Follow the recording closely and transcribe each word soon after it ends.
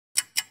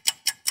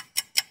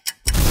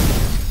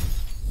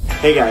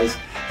Hey guys,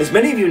 as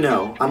many of you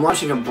know, I'm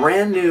launching a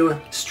brand new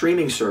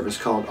streaming service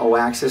called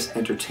Access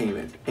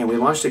Entertainment, and we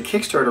launched a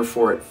Kickstarter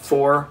for it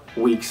 4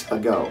 weeks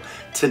ago.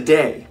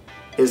 Today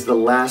is the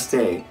last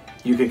day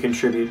you can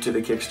contribute to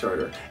the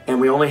Kickstarter,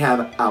 and we only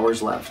have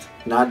hours left,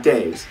 not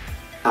days,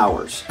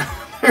 hours.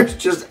 There's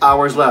just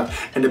hours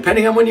left, and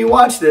depending on when you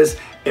watch this,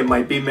 it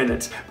might be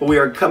minutes, but we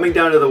are coming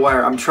down to the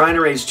wire. I'm trying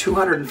to raise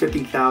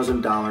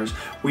 $250,000.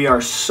 We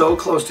are so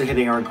close to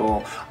hitting our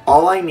goal.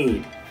 All I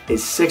need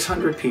is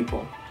 600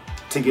 people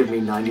to give me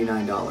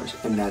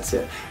 $99, and that's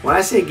it. When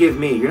I say give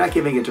me, you're not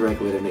giving it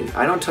directly to me.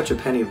 I don't touch a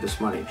penny of this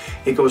money.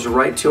 It goes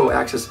right to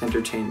Access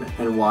Entertainment.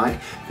 And why?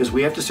 Because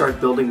we have to start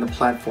building the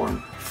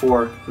platform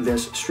for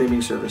this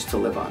streaming service to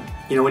live on.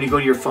 You know, when you go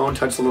to your phone,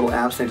 touch the little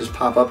apps, and they just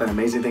pop up and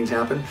amazing things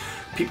happen.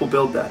 People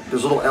build that.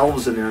 There's little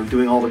elves in there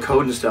doing all the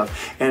code and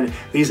stuff, and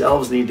these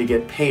elves need to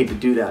get paid to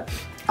do that.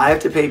 I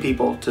have to pay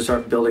people to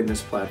start building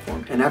this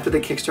platform. And after the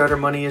Kickstarter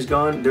money is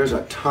gone, there's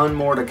a ton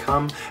more to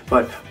come,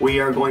 but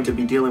we are going to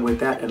be dealing with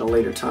that at a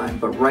later time.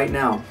 But right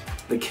now,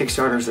 the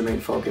Kickstarter is the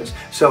main focus.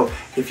 So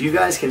if you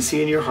guys can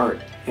see in your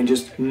heart and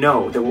just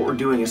know that what we're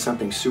doing is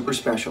something super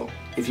special,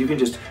 if you can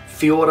just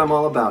feel what I'm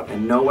all about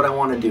and know what I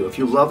want to do, if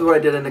you loved what I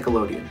did at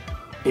Nickelodeon,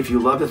 if you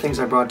love the things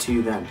I brought to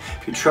you then,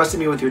 if you trusted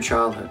me with your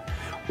childhood,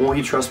 won't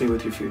you trust me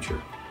with your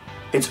future?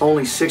 It's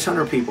only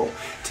 600 people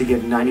to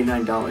give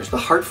 $99. The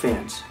Hart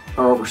fans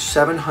are over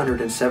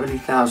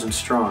 770,000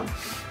 strong.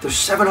 There's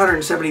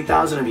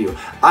 770,000 of you.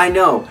 I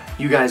know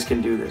you guys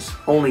can do this.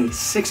 Only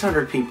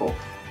 600 people,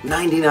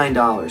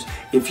 $99.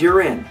 If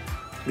you're in,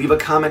 leave a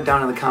comment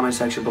down in the comment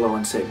section below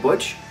and say,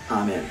 Butch,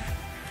 I'm in.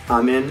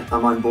 I'm in,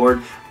 I'm on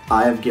board,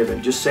 I have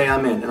given. Just say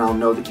I'm in and I'll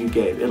know that you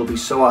gave. It'll be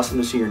so awesome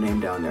to see your name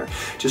down there.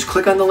 Just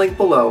click on the link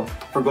below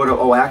or go to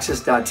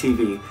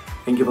oaccess.tv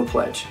and give a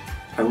pledge.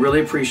 I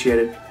really appreciate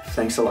it.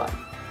 Thanks a lot.